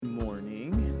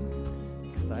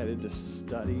excited to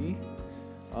study.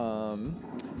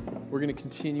 We're going to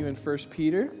continue in 1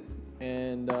 Peter,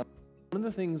 and one of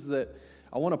the things that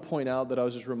I want to point out that I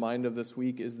was just reminded of this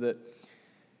week is that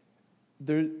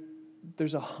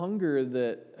there's a hunger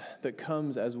that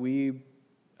comes as we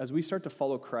start to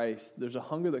follow Christ. There's a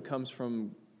hunger that comes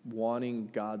from wanting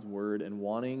God's word and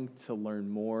wanting to learn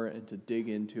more and to dig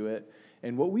into it.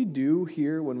 And what we do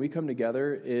here when we come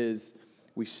together is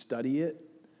we study it,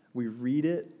 we read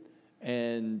it,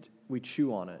 and we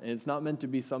chew on it. And it's not meant to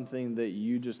be something that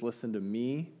you just listen to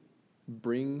me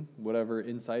bring whatever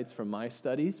insights from my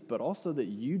studies, but also that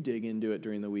you dig into it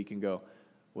during the week and go,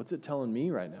 what's it telling me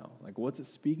right now? Like, what's it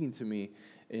speaking to me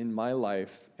in my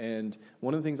life? And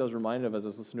one of the things I was reminded of as I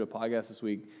was listening to a podcast this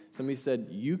week, somebody said,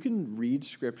 you can read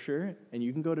Scripture and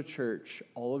you can go to church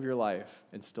all of your life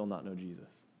and still not know Jesus,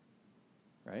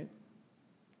 right?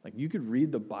 Like, you could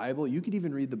read the Bible, you could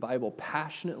even read the Bible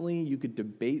passionately, you could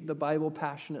debate the Bible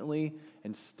passionately,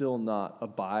 and still not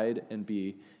abide and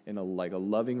be in a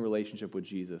loving relationship with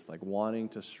Jesus, like wanting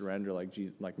to surrender, like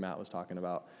Jesus, like Matt was talking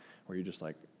about, where you're just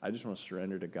like, I just want to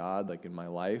surrender to God, like in my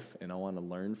life, and I want to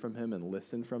learn from Him and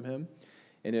listen from Him.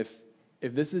 And if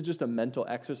this is just a mental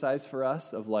exercise for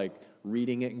us of like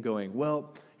reading it and going,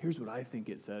 well, here's what I think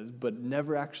it says, but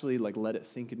never actually like let it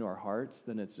sink into our hearts,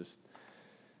 then it's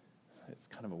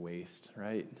kind of a waste,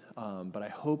 right? But I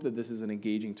hope that this is an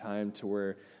engaging time to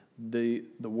where the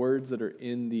words that are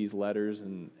in these letters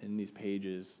and in these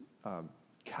pages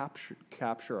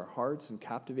capture our hearts and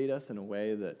captivate us in a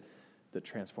way that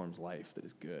transforms life, that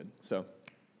is good. So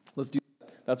let's do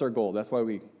that. That's our goal. That's why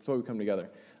we come together.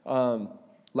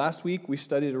 Last week we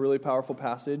studied a really powerful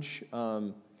passage,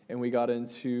 and we got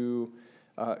into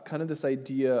kind of this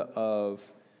idea of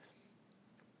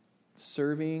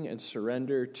serving and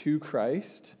surrender to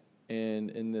Christ, and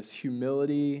in this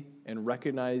humility and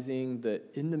recognizing that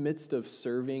in the midst of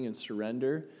serving and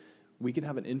surrender, we can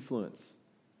have an influence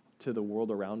to the world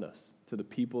around us, to the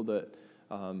people that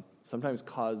sometimes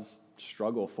cause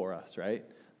struggle for us, right?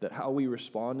 That how we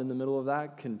respond in the middle of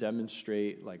that can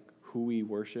demonstrate like who we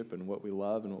worship and what we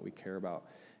love and what we care about.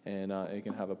 And it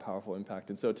can have a powerful impact.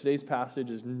 And so today's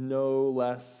passage is no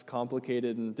less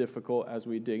complicated and difficult as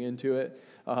we dig into it.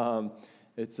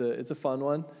 It's a fun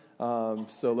one.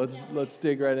 So let's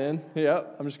dig right in. Yeah,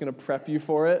 I'm just going to prep you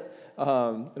for it.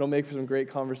 It'll make for some great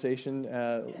conversation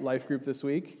at Life Group this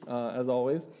week, as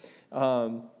always.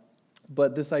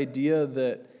 But this idea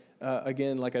that,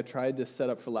 again, like I tried to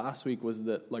set up for last week, was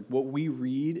that like what we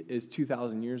read is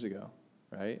 2,000 years ago,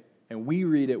 right? And we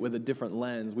read it with a different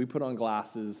lens. We put on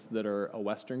glasses that are a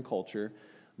Western culture,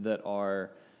 that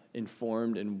are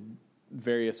informed in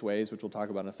various ways, which we'll talk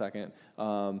about in a second.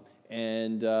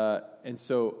 And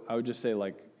so I would just say,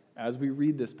 like, as we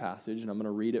read this passage, and I'm going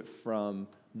to read it from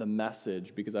the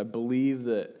Message, because I believe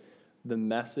that the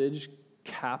Message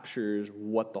captures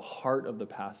what the heart of the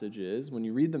passage is. When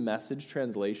you read the Message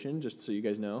translation, just so you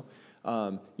guys know,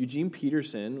 Eugene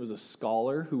Peterson was a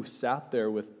scholar who sat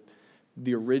there with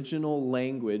the original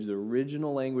language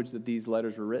that these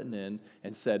letters were written in,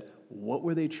 and said, what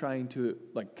were they trying to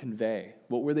like convey?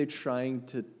 What were they trying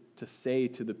to say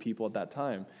to the people at that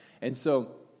time? And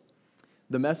so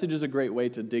the Message is a great way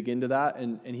to dig into that,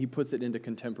 and he puts it into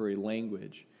contemporary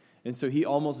language. And so he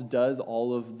almost does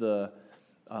all of the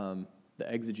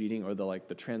exegeting or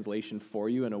the translation for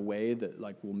you in a way that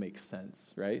like will make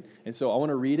sense, right? And so I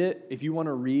want to read it. If you want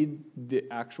to read the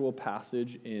actual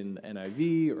passage in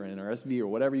NIV or NRSV or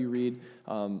whatever you read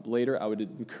later, I would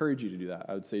encourage you to do that.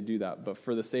 I would say do that. But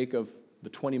for the sake of the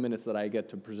 20 minutes that I get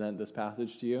to present this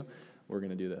passage to you, we're going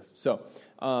to do this. So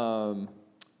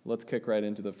let's kick right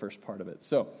into the first part of it.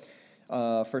 So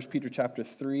 1 Peter chapter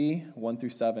 3, 1 through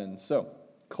 7. So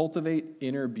cultivate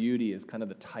inner beauty is kind of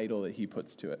the title that he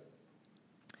puts to it.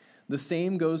 The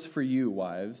same goes for you,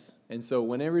 wives. And so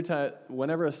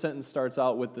whenever a sentence starts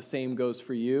out with the same goes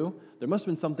for you, there must have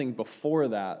been something before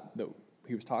that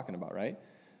he was talking about, right?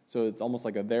 So it's almost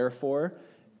like a therefore.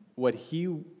 What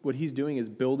he's doing is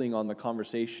building on the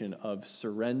conversation of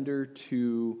surrender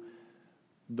to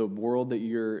the world that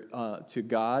you're, to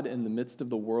God in the midst of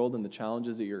the world and the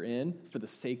challenges that you're in, for the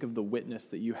sake of the witness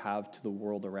that you have to the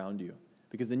world around you.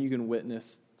 Because then you can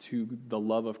witness to the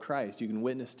love of Christ. You can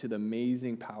witness to the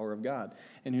amazing power of God.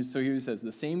 And so here he says,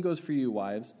 the same goes for you,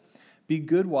 wives. Be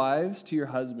good wives to your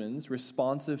husbands,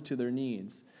 responsive to their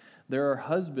needs. There are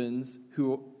husbands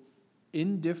who,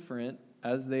 indifferent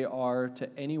as they are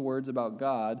to any words about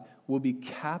God, will be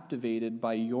captivated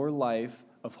by your life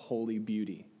of holy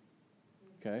beauty.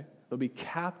 Okay? They'll be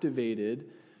captivated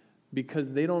because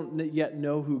they don't yet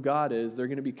know who God is. They're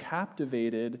going to be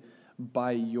captivated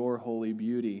by your holy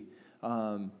beauty.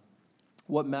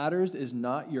 What matters is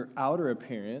not your outer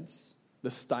appearance, the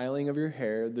styling of your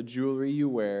hair, the jewelry you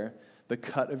wear, the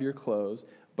cut of your clothes,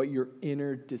 but your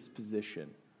inner disposition,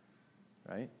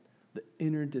 right? The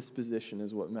inner disposition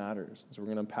is what matters. So we're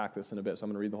going to unpack this in a bit, so I'm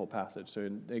going to read the whole passage. So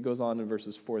it goes on in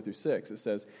verses 4 through 6. It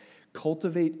says,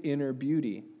 cultivate inner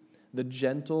beauty, the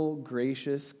gentle,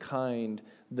 gracious kind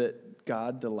that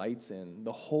God delights in.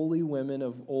 The holy women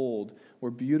of old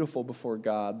were beautiful before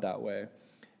God that way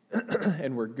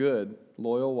and were good,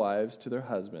 loyal wives to their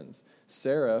husbands.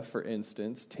 Sarah, for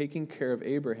instance, taking care of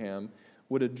Abraham,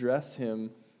 would address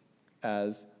him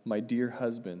as my dear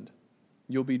husband.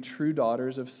 You'll be true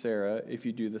daughters of Sarah if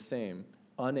you do the same,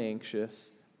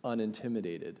 unanxious,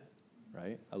 unintimidated,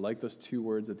 right? I like those two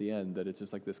words at the end, that it's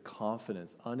just like this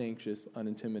confidence, unanxious,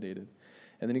 unintimidated.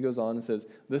 And then he goes on and says,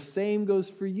 the same goes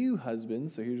for you,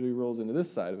 husbands. So here's where he rolls into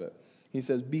this side of it. He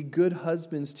says, be good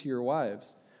husbands to your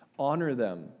wives. Honor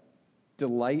them.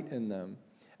 Delight in them.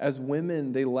 As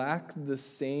women, they lack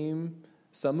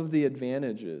some of the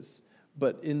advantages,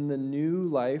 but in the new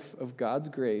life of God's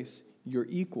grace, you're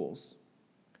equals.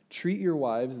 Treat your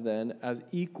wives then as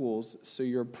equals so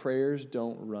your prayers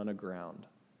don't run aground.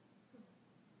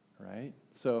 Right?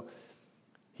 So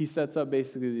he sets up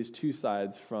basically these two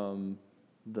sides from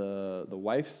the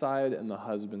wife's side and the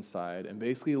husband's side, and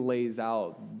basically lays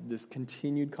out this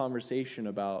continued conversation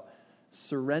about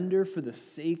surrender for the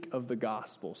sake of the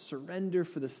gospel, surrender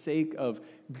for the sake of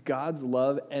God's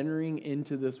love entering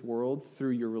into this world through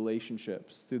your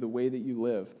relationships, through the way that you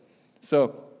live.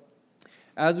 So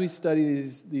as we study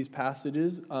these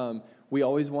passages, we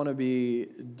always want to be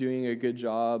doing a good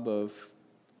job of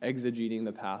exegeting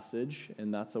the passage,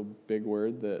 and that's a big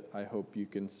word that I hope you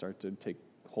can start to take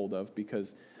hold of,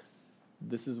 because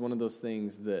this is one of those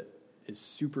things that is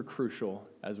super crucial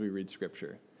as we read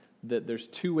Scripture. That there's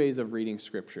two ways of reading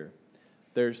Scripture.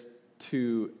 There's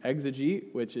to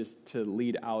exegete, which is to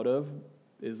lead out of,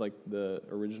 is like the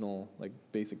original like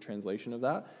basic translation of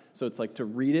that. So it's like to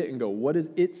read it and go, what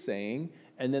is it saying?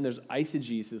 And then there's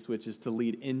eisegesis, which is to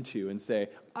lead into and say,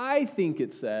 I think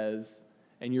it says,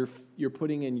 and you're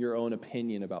putting in your own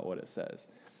opinion about what it says.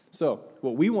 So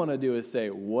what we want to do is say,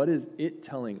 what is it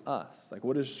telling us? Like,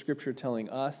 what is Scripture telling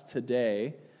us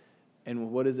today,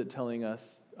 and what is it telling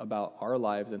us about our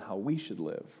lives and how we should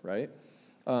live, right?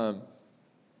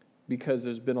 Because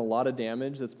there's been a lot of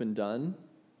damage that's been done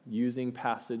using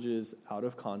passages out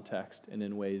of context and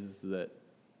in ways that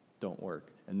don't work.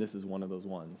 And this is one of those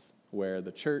ones where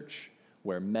the church,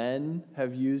 where men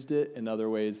have used it in other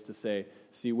ways to say,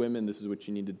 see, women, this is what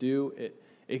you need to do.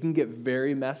 It can get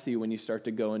very messy when you start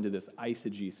to go into this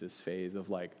eisegesis phase of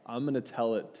like, I'm going to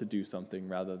tell it to do something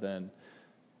rather than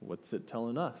what's it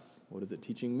telling us? What is it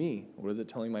teaching me? What is it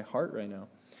telling my heart right now?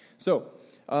 So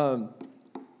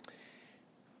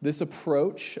this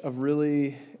approach of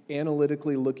really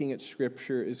analytically looking at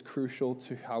Scripture is crucial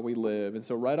to how we live. And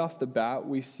so right off the bat,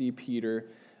 we see Peter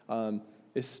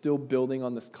is still building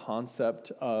on this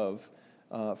concept of,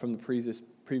 from the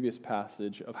previous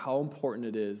passage, of how important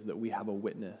it is that we have a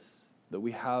witness, that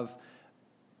we have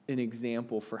an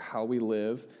example for how we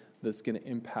live that's going to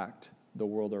impact the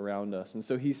world around us. And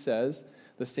so he says,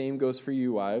 the same goes for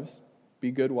you, wives. Be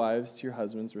good wives to your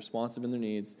husbands, responsive in their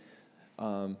needs,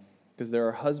 because there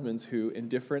are husbands who,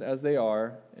 indifferent as they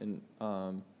are and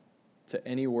to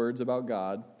any words about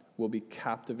God, will be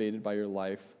captivated by your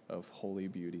life of holy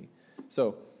beauty.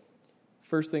 So,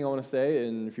 first thing I want to say,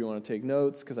 and if you want to take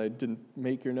notes, because I didn't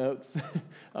make your notes, if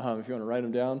you want to write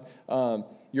them down,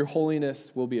 your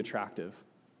holiness will be attractive.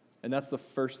 And that's the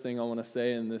first thing I want to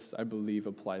say, and this, I believe,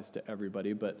 applies to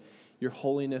everybody, but your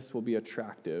holiness will be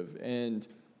attractive. And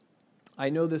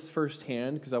I know this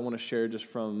firsthand because I want to share just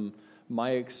from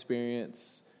my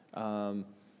experience growing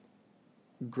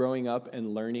up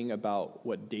and learning about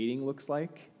what dating looks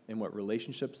like and what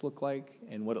relationships look like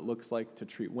and what it looks like to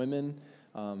treat women.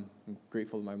 I'm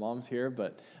grateful that my mom's here,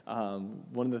 but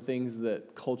one of the things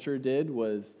that culture did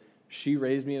was she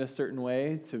raised me in a certain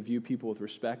way to view people with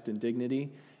respect and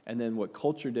dignity. And then what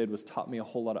culture did was taught me a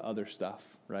whole lot of other stuff,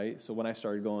 right? So when I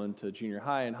started going to junior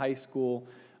high and high school,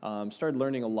 started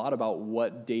learning a lot about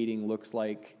what dating looks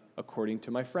like according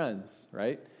to my friends,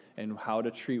 right? And how to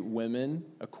treat women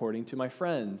according to my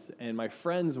friends. And my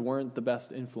friends weren't the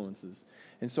best influences.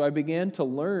 And so I began to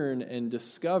learn and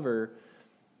discover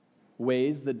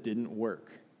ways that didn't work.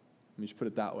 Let me just put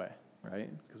it that way, right?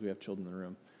 Because we have children in the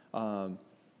room.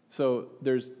 So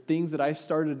there's things that I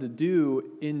started to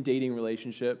do in dating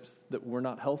relationships that were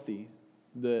not healthy,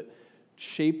 that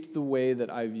shaped the way that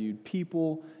I viewed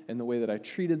people and the way that I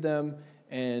treated them.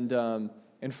 And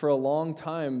for a long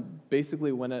time,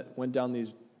 basically went down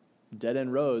these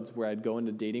dead-end roads where I'd go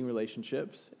into dating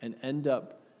relationships and end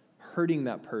up hurting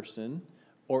that person,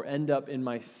 or end up in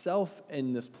myself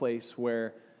in this place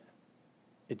where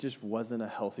it just wasn't a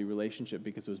healthy relationship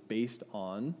because it was based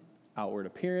on outward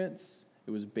appearance.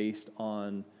 It was based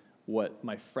on what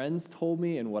my friends told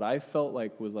me and what I felt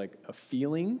like was like a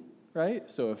feeling,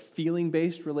 right? So a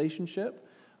feeling-based relationship,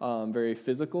 very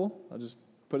physical. I'll just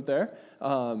put it there.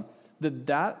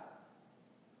 That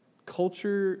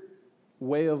culture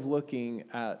way of looking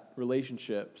at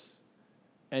relationships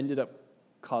ended up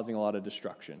causing a lot of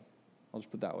destruction. I'll just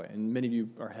put it that way. And many of you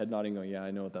are head nodding, going, yeah,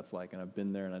 I know what that's like, and I've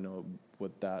been there, and I know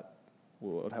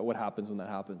what happens when that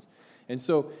happens. And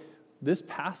so this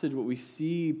passage, what we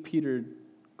see Peter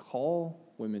call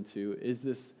women to is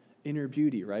this inner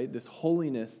beauty, right? This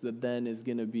holiness that then is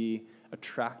going to be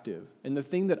attractive. And the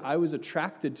thing that I was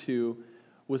attracted to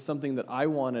was something that I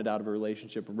wanted out of a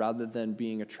relationship rather than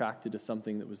being attracted to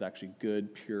something that was actually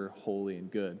good, pure, holy,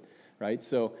 and good, right?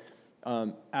 So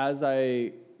as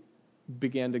I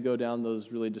began to go down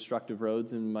those really destructive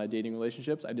roads in my dating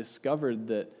relationships, I discovered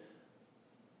that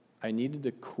I needed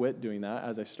to quit doing that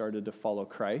as I started to follow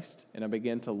Christ, and I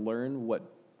began to learn what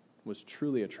was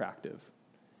truly attractive.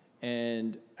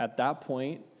 And at that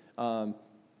point, I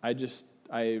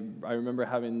remember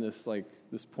having this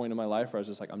point in my life where I was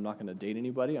just like, I'm not going to date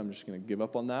anybody. I'm just going to give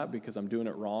up on that because I'm doing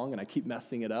it wrong, and I keep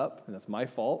messing it up, and that's my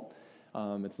fault.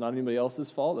 It's not anybody else's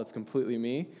fault. That's completely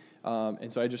me.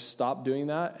 And so I just stopped doing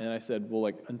that, and I said,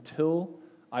 well, until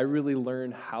I really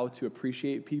learn how to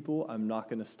appreciate people, I'm not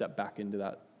going to step back into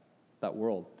that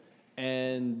world.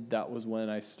 And that was when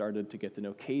I started to get to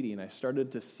know Katie, and I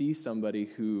started to see somebody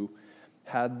who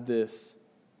had this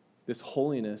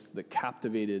holiness that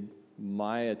captivated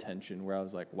my attention, where I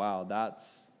was like, wow,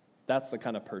 that's the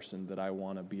kind of person that I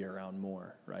want to be around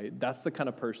more, right? That's the kind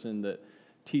of person that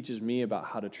teaches me about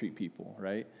how to treat people,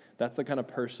 right? That's the kind of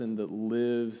person that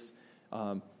lives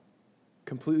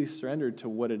completely surrendered to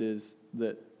what it is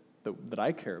that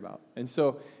I care about. And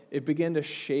so it began to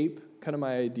shape kind of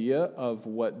my idea of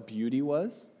what beauty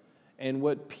was. And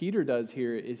what Peter does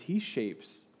here is he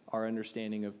shapes our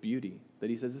understanding of beauty. That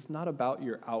he says it's not about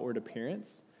your outward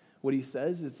appearance. What he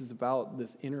says is it's about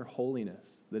this inner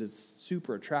holiness that is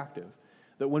super attractive.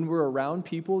 That when we're around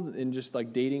people, in just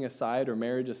like dating aside or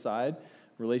marriage aside,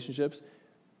 relationships,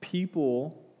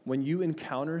 people, when you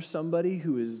encounter somebody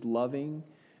who is loving,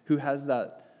 who has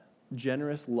that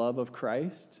generous love of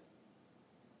Christ,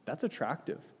 that's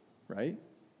attractive, right?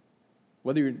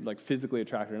 Whether you're physically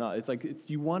attracted or not, it's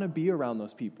you want to be around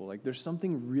those people. There's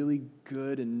something really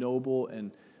good and noble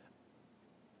and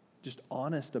just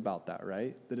honest about that,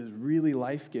 right? That is really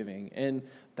life-giving. And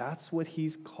that's what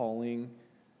he's calling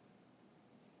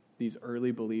these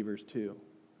early believers to,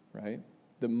 right?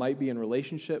 That might be in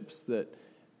relationships that,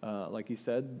 like he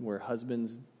said, where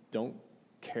husbands don't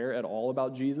care at all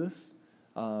about Jesus.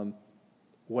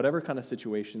 Whatever kind of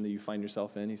situation that you find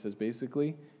yourself in, he says,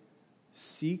 basically,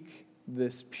 seek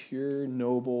this pure,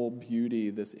 noble beauty,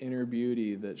 this inner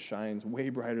beauty that shines way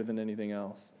brighter than anything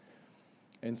else.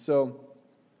 And so,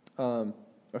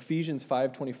 Ephesians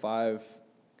 5:25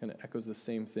 kind of echoes the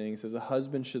same thing. It says, a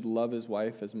husband should love his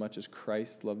wife as much as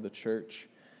Christ loved the church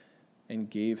and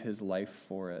gave his life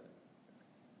for it.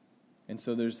 And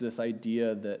so there's this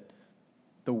idea that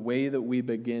the way that we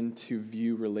begin to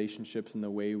view relationships and the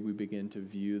way we begin to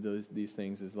view these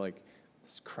things is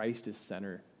Christ is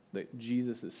center, that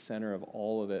Jesus is center of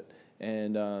all of it,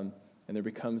 and there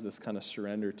becomes this kind of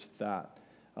surrender to that.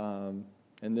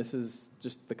 And this is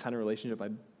just the kind of relationship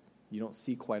you don't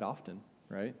see quite often,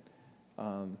 right?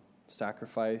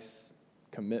 Sacrifice,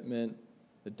 commitment,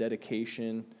 the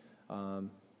dedication,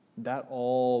 that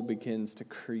all begins to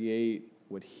create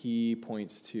what he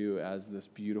points to as this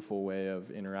beautiful way of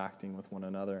interacting with one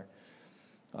another.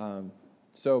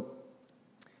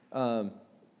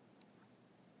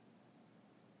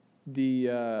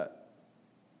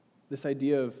 This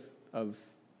idea of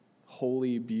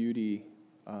holy beauty,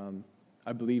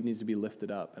 I believe, needs to be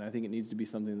lifted up, and I think it needs to be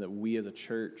something that we as a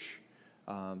church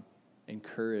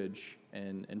encourage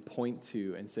and point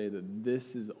to and say that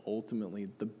this is ultimately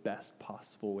the best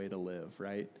possible way to live,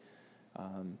 right?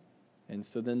 And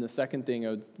so then the second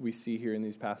thing we see here in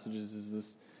these passages is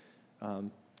this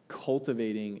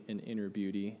cultivating an inner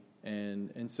beauty.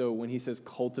 And so when he says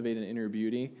cultivate an inner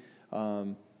beauty,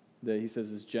 that he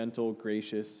says is gentle,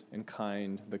 gracious, and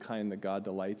kind, the kind that God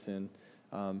delights in,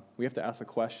 we have to ask the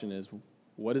question is,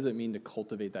 what does it mean to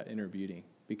cultivate that inner beauty?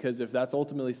 Because if that's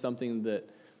ultimately something that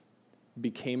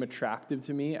became attractive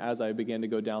to me as I began to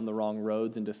go down the wrong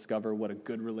roads and discover what a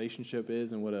good relationship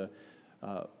is and what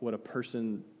a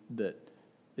person that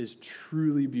is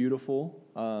truly beautiful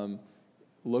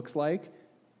looks like,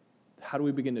 how do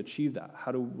we begin to achieve that?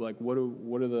 What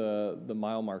are the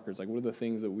mile markers? Like, what are the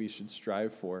things that we should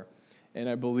strive for? And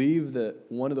I believe that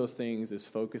one of those things is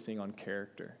focusing on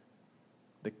character.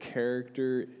 The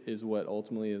character is what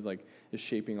ultimately is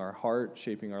shaping our heart,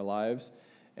 shaping our lives.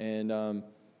 And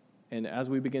as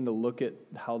we begin to look at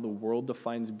how the world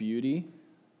defines beauty,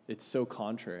 it's so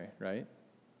contrary, right?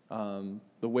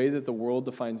 The way that the world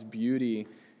defines beauty,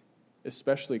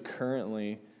 especially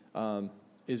currently,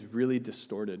 is really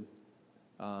distorted.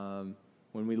 When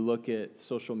we look at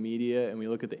social media and we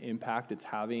look at the impact it's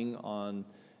having on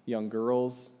young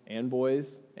girls and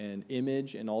boys and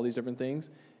image and all these different things,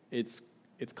 it's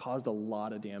caused a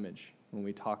lot of damage. When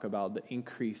we talk about the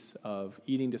increase of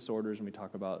eating disorders, when we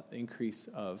talk about the increase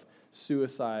of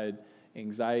suicide,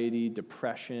 anxiety,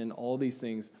 depression, all these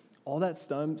things, all that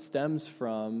stems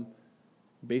from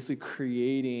basically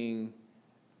creating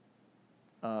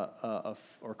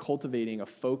or cultivating a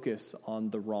focus on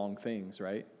the wrong things,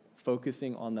 right?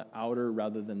 Focusing on the outer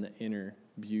rather than the inner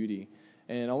beauty.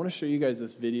 And I want to show you guys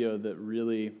this video that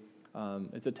really,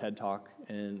 it's a TED Talk,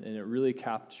 and it really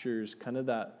captures kind of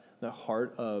the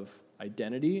heart of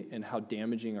identity and how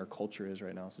damaging our culture is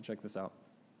right now. So check this out.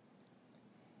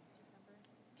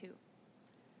 Number 2,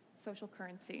 social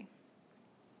currency.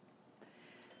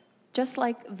 Just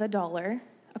like the dollar,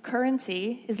 a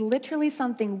currency is literally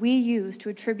something we use to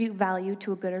attribute value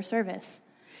to a good or service.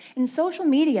 In social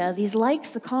media, these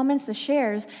likes, the comments, the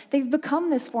shares, they've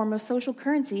become this form of social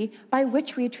currency by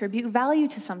which we attribute value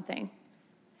to something.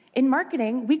 In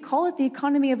marketing, we call it the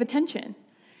economy of attention.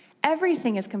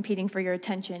 Everything is competing for your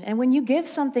attention, and when you give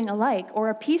something a like or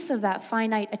a piece of that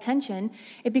finite attention,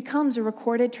 it becomes a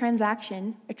recorded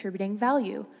transaction attributing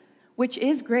value, which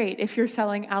is great if you're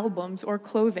selling albums or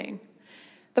clothing.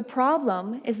 The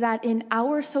problem is that in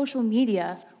our social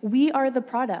media, we are the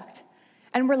product,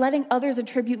 and we're letting others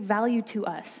attribute value to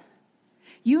us.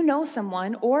 You know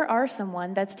someone or are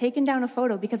someone that's taken down a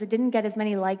photo because it didn't get as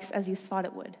many likes as you thought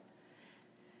it would.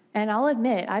 And I'll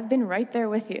admit, I've been right there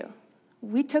with you.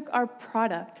 We took our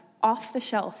product off the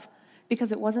shelf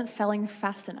because it wasn't selling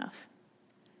fast enough.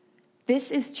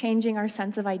 This is changing our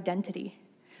sense of identity.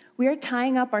 We are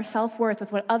tying up our self-worth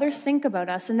with what others think about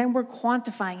us, and then we're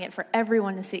quantifying it for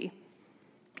everyone to see.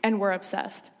 And we're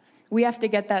obsessed. We have to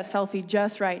get that selfie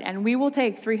just right, and we will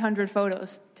take 300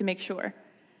 photos to make sure.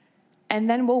 And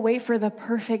then we'll wait for the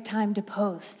perfect time to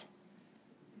post.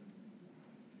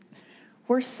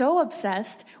 We're so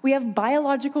obsessed, we have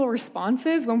biological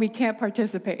responses when we can't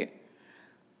participate.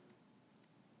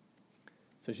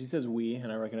 So she says we,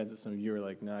 and I recognize that some of you are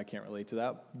like, no, I can't relate to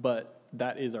that, but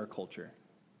that is our culture.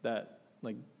 That,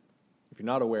 like, if you're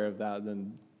not aware of that,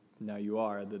 then now you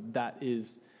are, that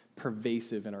is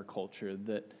pervasive in our culture,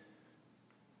 that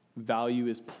value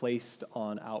is placed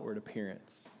on outward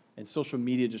appearance. And social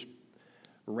media just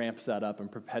ramps that up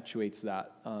and perpetuates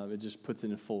that. It just puts it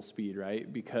in full speed,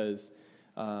 right? Because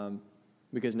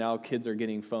now kids are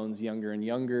getting phones younger and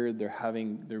younger.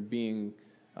 They're being,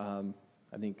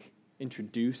 I think,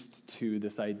 introduced to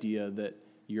this idea that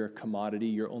you're a commodity,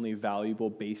 you're only valuable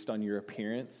based on your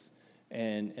appearance,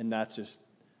 and that's just,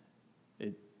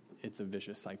 it's a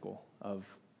vicious cycle of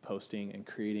posting and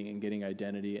creating and getting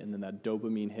identity, and then that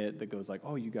dopamine hit that goes like,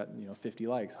 oh, you got 50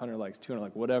 likes, 100 likes, 200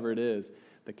 likes, whatever it is,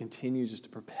 that continues just to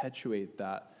perpetuate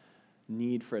that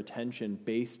need for attention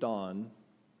based on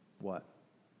what?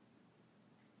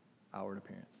 Outward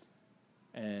appearance.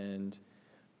 And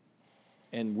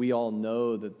we all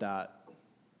know that's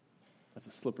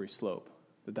a slippery slope,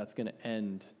 that's going to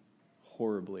end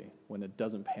horribly when it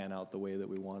doesn't pan out the way that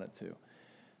we want it to.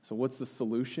 So what's the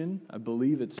solution? I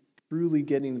believe it's truly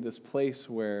getting to this place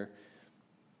where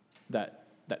that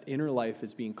inner life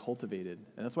is being cultivated.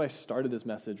 And that's why I started this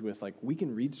message with, like, we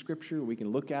can read Scripture, we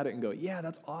can look at it and go, yeah,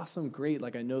 that's awesome, great.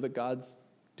 Like, I know that God's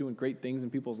doing great things in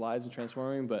people's lives and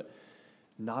transforming, but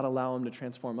not allow Him to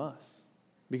transform us.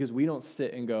 Because we don't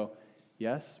sit and go,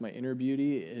 yes, my inner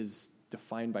beauty is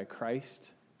defined by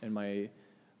Christ, and my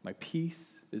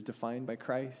peace is defined by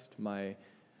Christ, my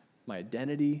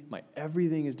identity, my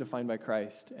everything is defined by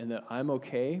Christ, and that I'm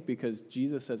okay because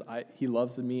Jesus says He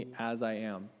loves me as I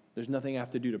am. There's nothing I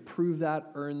have to do to prove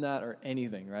that, earn that, or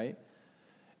anything, right?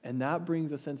 And that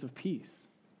brings a sense of peace,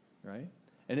 right?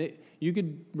 And you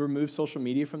could remove social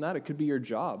media from that. It could be your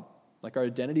job. Like, our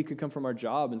identity could come from our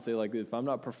job and say, like, if I'm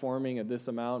not performing at this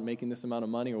amount, making this amount of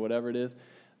money or whatever it is,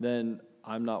 then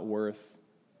I'm not worth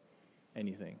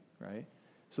anything, right?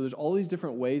 So there's all these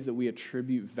different ways that we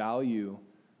attribute value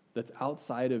that's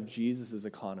outside of Jesus'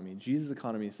 economy. Jesus'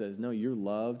 economy says, no, you're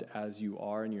loved as you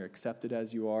are, and you're accepted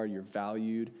as you are, you're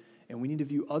valued, and we need to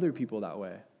view other people that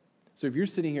way. So if you're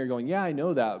sitting here going, yeah, I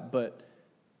know that, but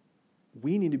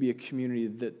we need to be a community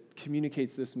that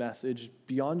communicates this message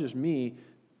beyond just me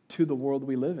to the world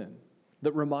we live in,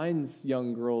 that reminds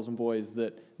young girls and boys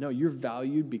that, no, you're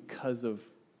valued because of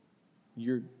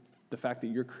the fact that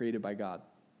you're created by God,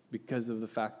 because of the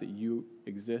fact that you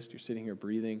exist, you're sitting here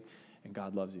breathing, and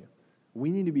God loves you. We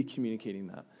need to be communicating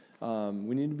that.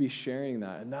 We need to be sharing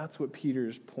that, and that's what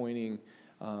Peter's pointing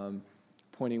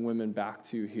women back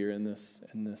to here in this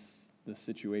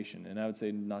situation. And I would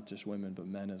say not just women, but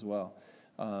men as well.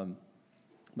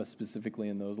 But specifically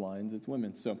in those lines, it's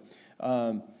women. So,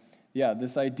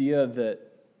 this idea that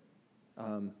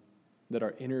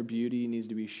our inner beauty needs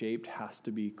to be shaped has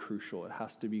to be crucial. It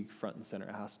has to be front and center.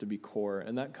 It has to be core.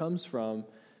 And that comes from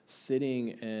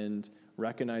sitting and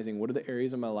recognizing what are the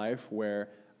areas of my life where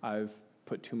I've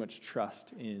put too much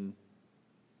trust in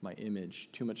my image,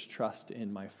 too much trust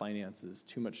in my finances,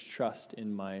 too much trust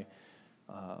in my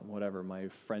my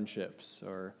friendships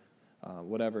or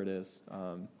whatever it is,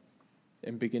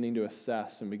 and beginning to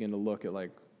assess and begin to look at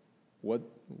like what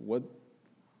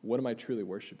am I truly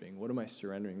worshiping? What am I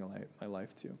surrendering my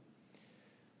life to?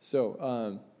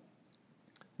 So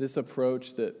this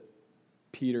approach that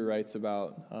Peter writes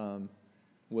about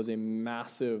was a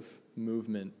massive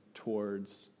movement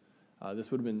towards,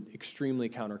 this would have been extremely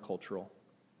countercultural.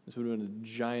 This would have been a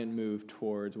giant move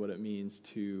towards what it means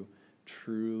to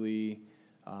truly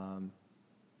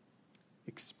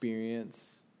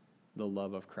experience the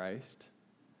love of Christ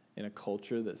in a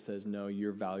culture that says, no,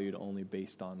 you're valued only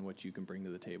based on what you can bring to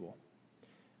the table.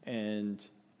 And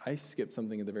I skipped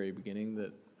something at the very beginning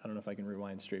that I don't know if I can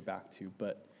rewind straight back to,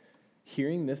 but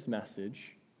hearing this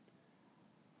message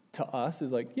to us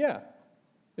is like, yeah,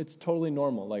 it's totally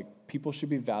normal. Like, people should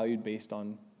be valued based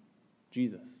on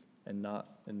Jesus and not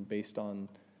based on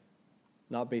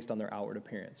their outward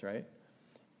appearance, right?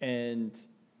 And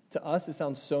to us, it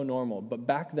sounds so normal. But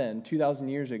back then, 2,000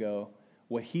 years ago,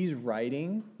 what he's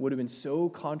writing would have been so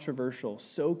controversial,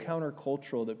 so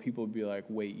countercultural that people would be like,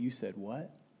 wait, you said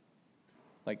what?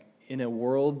 Like, in a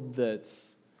world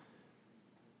that's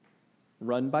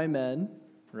run by men,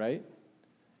 right?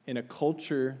 In a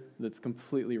culture that's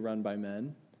completely run by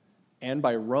men, and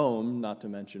by Rome, not to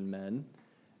mention men.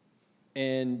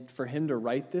 And for him to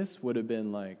write this would have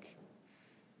been like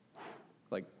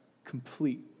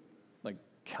complete, like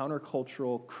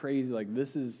countercultural, crazy, like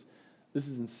this is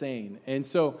insane. And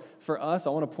so for us, I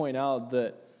want to point out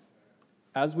that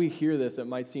as we hear this, it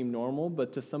might seem normal,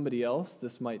 but to somebody else,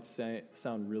 this might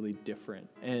sound really different.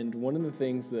 And one of the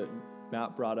things that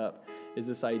Matt brought up is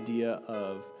this idea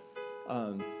of,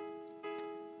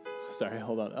 sorry,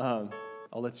 hold on.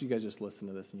 I'll let you guys just listen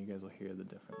to this and you guys will hear the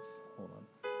difference. Hold on.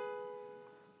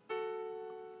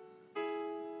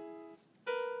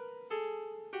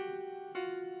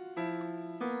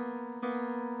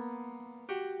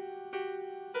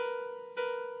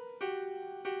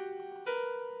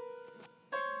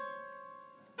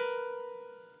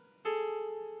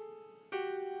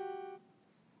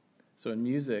 So in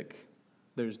music,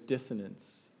 there's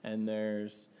dissonance, and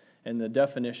the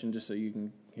definition, just so you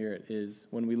can hear it, is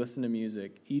when we listen to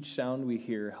music, each sound we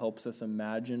hear helps us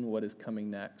imagine what is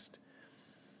coming next.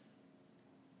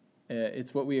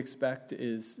 It's what we expect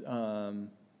is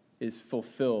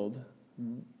fulfilled.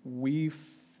 We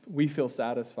feel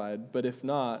satisfied, but if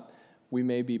not, we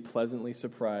may be pleasantly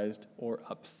surprised or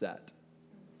upset.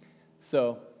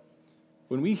 So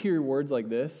when we hear words like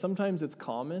this, sometimes it's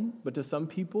common, but to some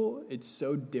people, it's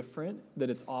so different that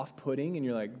it's off-putting, and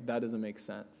you're like, that doesn't make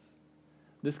sense.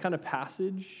 This kind of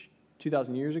passage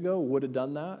 2,000 years ago would have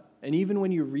done that. And even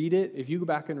when you read it, if you go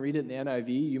back and read it in the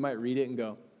NIV, you might read it and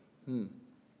go,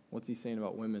 what's he saying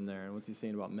about women there? And what's he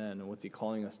saying about men? And what's he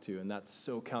calling us to? And that's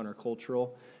so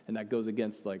countercultural, and that goes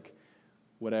against like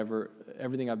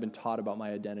everything I've been taught about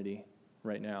my identity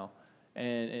right now.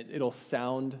 And it'll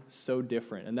sound so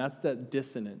different. And that's that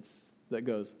dissonance that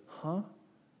goes,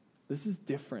 this is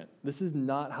different. This is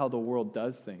not how the world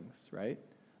does things, right?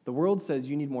 The world says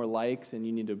you need more likes and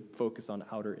you need to focus on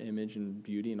outer image and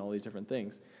beauty and all these different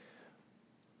things.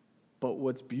 But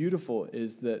what's beautiful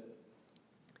is that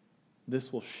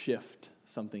this will shift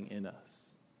something in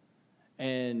us.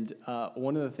 And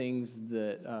one of the things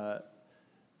that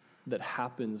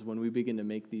happens when we begin to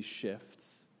make these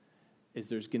shifts is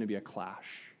there's going to be a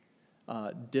clash.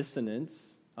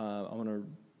 Dissonance, I want to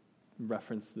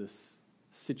reference this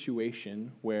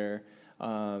situation where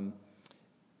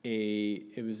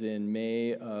it was in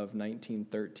May of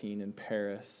 1913 in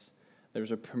Paris. There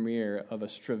was a premiere of a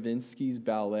Stravinsky's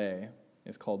ballet.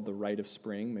 It's called The Rite of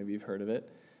Spring. Maybe you've heard of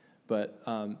it. But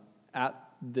at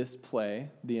this play,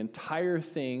 the entire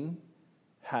thing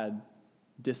had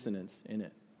dissonance in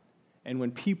it. And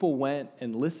when people went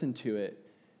and listened to it,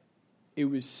 it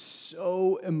was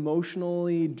so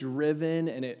emotionally driven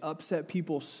and it upset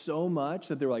people so much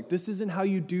that they were like, this isn't how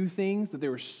you do things, that they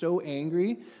were so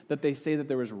angry that they say that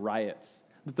there was riots,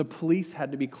 that the police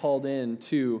had to be called in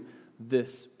to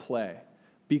this play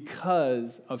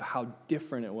because of how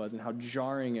different it was and how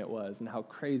jarring it was and how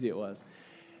crazy it was.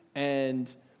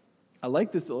 And I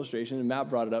like this illustration, and Matt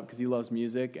brought it up because he loves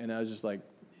music, and I was just like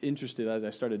interested as I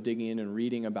started digging in and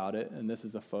reading about it, and this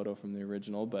is a photo from the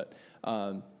original, but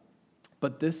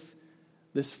this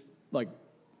like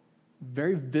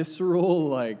very visceral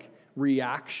like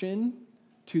reaction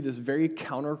to this very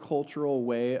countercultural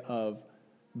way of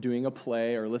doing a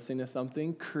play or listening to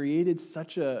something created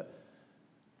such a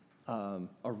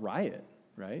riot,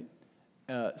 right?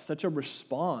 Such a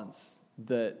response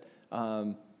that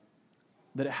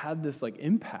it had this like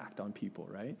impact on people,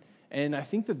 right? And I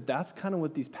think that that's kind of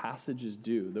what these passages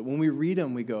do. That when we read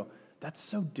them, we go, "That's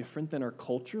so different than our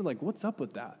culture. Like, what's up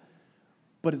with that?"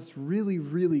 But it's really,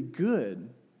 really good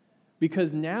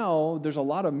because now there's a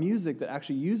lot of music that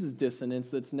actually uses dissonance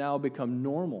that's now become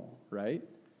normal, right?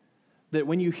 That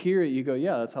when you hear it, you go,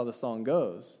 yeah, that's how the song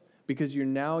goes. Because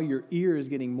your ear is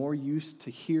getting more used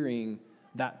to hearing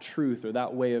that truth or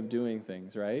that way of doing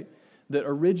things, right? That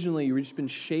originally you've just been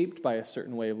shaped by a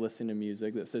certain way of listening to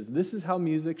music that says this is how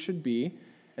music should be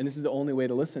and this is the only way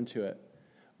to listen to it.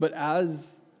 But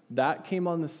as that came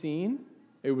on the scene,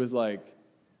 it was like,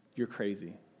 you're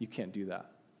crazy. You can't do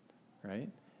that, right?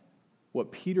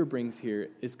 What Peter brings here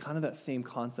is kind of that same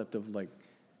concept of like,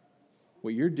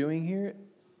 what you're doing here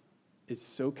is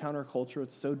so countercultural,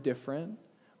 it's so different,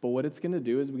 but what it's going to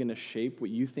do is we're going to shape what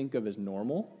you think of as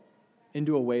normal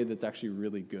into a way that's actually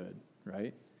really good,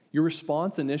 right? Your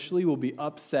response initially will be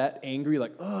upset, angry,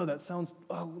 like,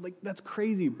 that's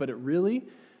crazy, but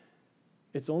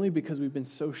it's only because we've been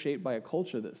so shaped by a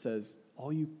culture that says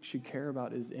all you should care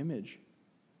about is image,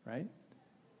 right?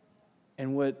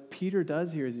 And what Peter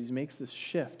does here is he makes this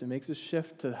shift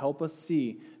to help us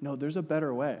see, no, there's a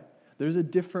better way. There's a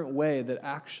different way that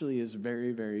actually is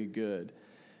very, very good.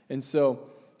 And so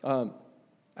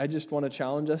I just want to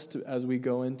challenge us to, as we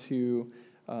go into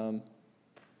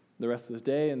the rest of this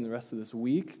day and the rest of this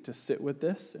week, to sit with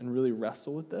this and really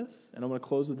wrestle with this. And I'm going to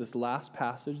close with this last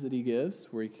passage that he gives,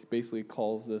 where he basically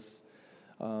calls this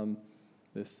call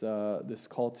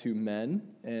to men.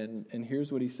 And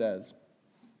here's what he says.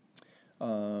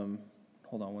 Hold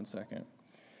on one second.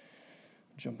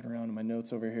 Jumping around in my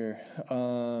notes over here.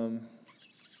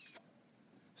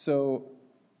 So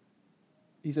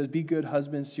he says, be good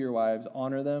husbands to your wives,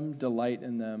 honor them, delight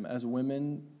in them. As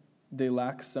women, they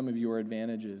lack some of your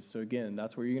advantages. So again,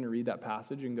 that's where you're going to read that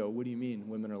passage and go, what do you mean,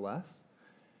 women are less?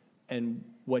 And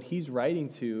what he's writing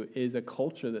to is a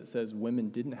culture that says women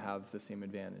didn't have the same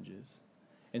advantages.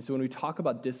 And so when we talk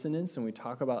about dissonance and we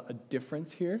talk about a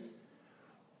difference here,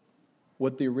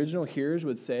 what the original hearers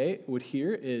would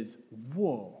hear is,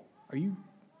 whoa,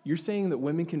 you're saying that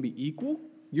women can be equal?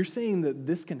 You're saying that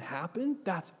this can happen?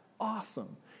 That's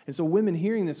awesome. And so women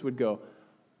hearing this would go,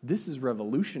 this is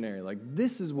revolutionary. Like,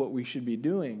 this is what we should be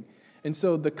doing. And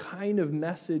so the kind of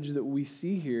message that we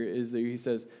see here is that he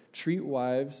says, treat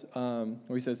wives, or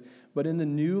he says, but in the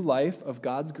new life of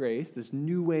God's grace, this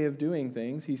new way of doing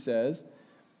things, he says,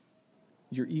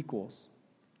 you're equals.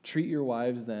 Treat your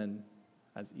wives then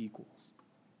as equals,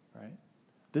 right?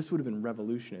 This would have been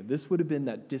revolutionary. This would have been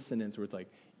that dissonance where it's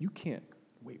like, you can't,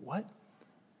 wait, what?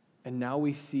 And now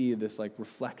we see this like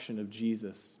reflection of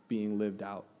Jesus being lived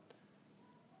out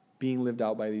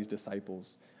by these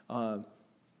disciples.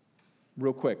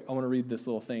 Real quick, I want to read this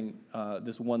little thing,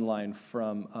 this one line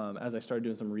from, as I started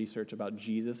doing some research about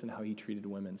Jesus and how he treated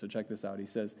women. So check this out. He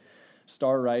says,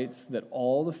 Starr writes that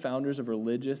all the founders of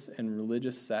religious and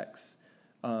religious sects,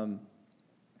 of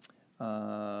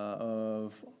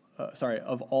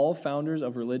all founders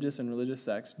of religious and religious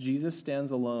sects, Jesus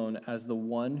stands alone as the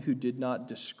one who did not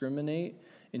discriminate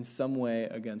in some way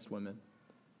against women.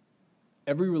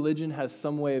 Every religion has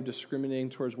some way of discriminating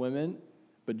towards women,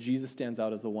 but Jesus stands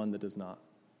out as the one that does not.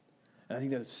 And I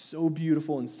think that is so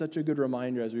beautiful and such a good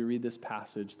reminder as we read this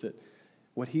passage that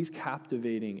what he's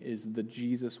captivating is the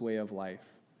Jesus way of life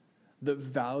that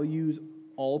values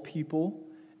all people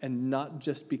and not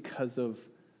just because of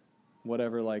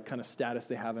whatever like kind of status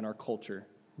they have in our culture.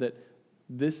 That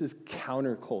this is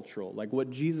countercultural. Like what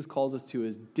Jesus calls us to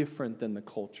is different than the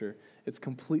culture. It's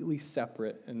completely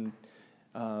separate, and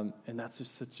that's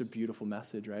just such a beautiful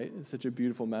message, right? It's such a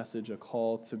beautiful message, a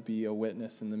call to be a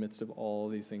witness in the midst of all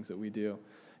these things that we do.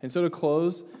 And so to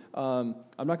close, I'm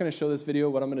not going to show this video.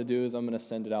 What I'm going to do is I'm going to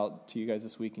send it out to you guys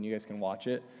this week, and you guys can watch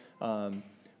it.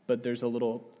 But there's a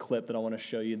little clip that I want to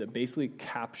show you that basically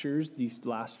captures these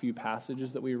last few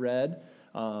passages that we read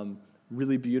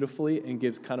really beautifully and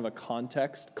gives kind of a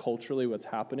context culturally what's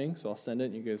happening. So I'll send it,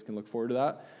 and you guys can look forward to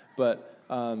that. But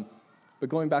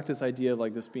going back to this idea of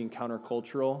like this being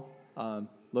countercultural,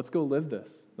 let's go live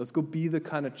this. Let's go be the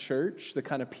kind of church, the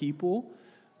kind of people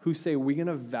who say we're going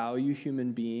to value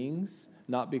human beings,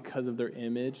 not because of their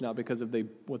image, not because of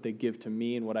what they give to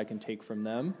me and what I can take from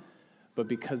them, but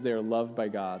because they are loved by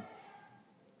God,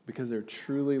 because they're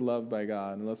truly loved by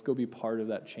God. And let's go be part of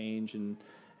that change and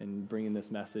bringing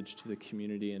this message to the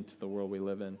community and to the world we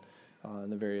live in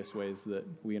the various ways that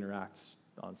we interact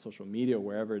on social media,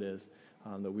 wherever it is,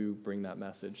 that we bring that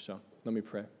message. So let me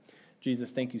pray.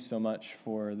 Jesus, thank you so much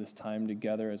for this time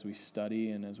together as we study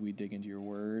and as we dig into your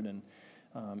word and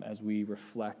as we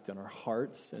reflect on our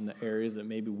hearts and the areas that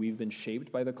maybe we've been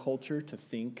shaped by the culture to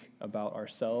think about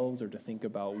ourselves or to think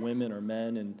about women or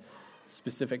men in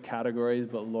specific categories.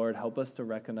 But Lord, help us to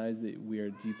recognize that we are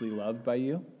deeply loved by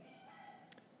you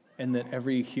and that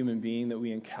every human being that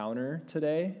we encounter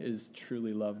today is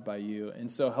truly loved by you. And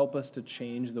so help us to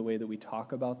change the way that we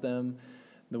talk about them,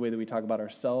 the way that we talk about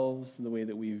ourselves, the way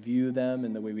that we view them,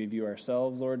 and the way we view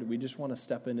ourselves, Lord. We just want to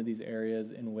step into these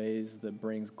areas in ways that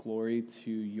brings glory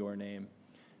to your name,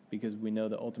 because we know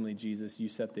that ultimately, Jesus, you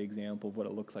set the example of what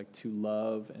it looks like to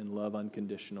love and love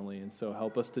unconditionally. And so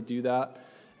help us to do that,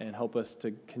 and help us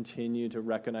to continue to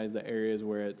recognize the areas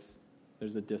where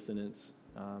there's a dissonance.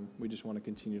 We just want to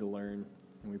continue to learn,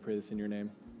 and we pray this in your name.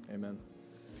 Amen.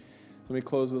 Let me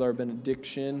close with our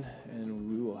benediction, and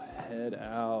we will head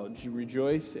out.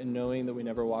 Rejoice in knowing that we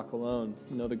never walk alone.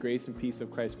 Know the grace and peace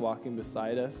of Christ walking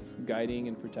beside us, guiding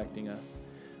and protecting us.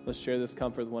 Let's share this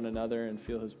comfort with one another and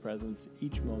feel his presence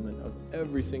each moment of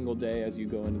every single day as you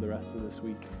go into the rest of this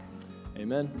week.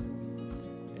 Amen.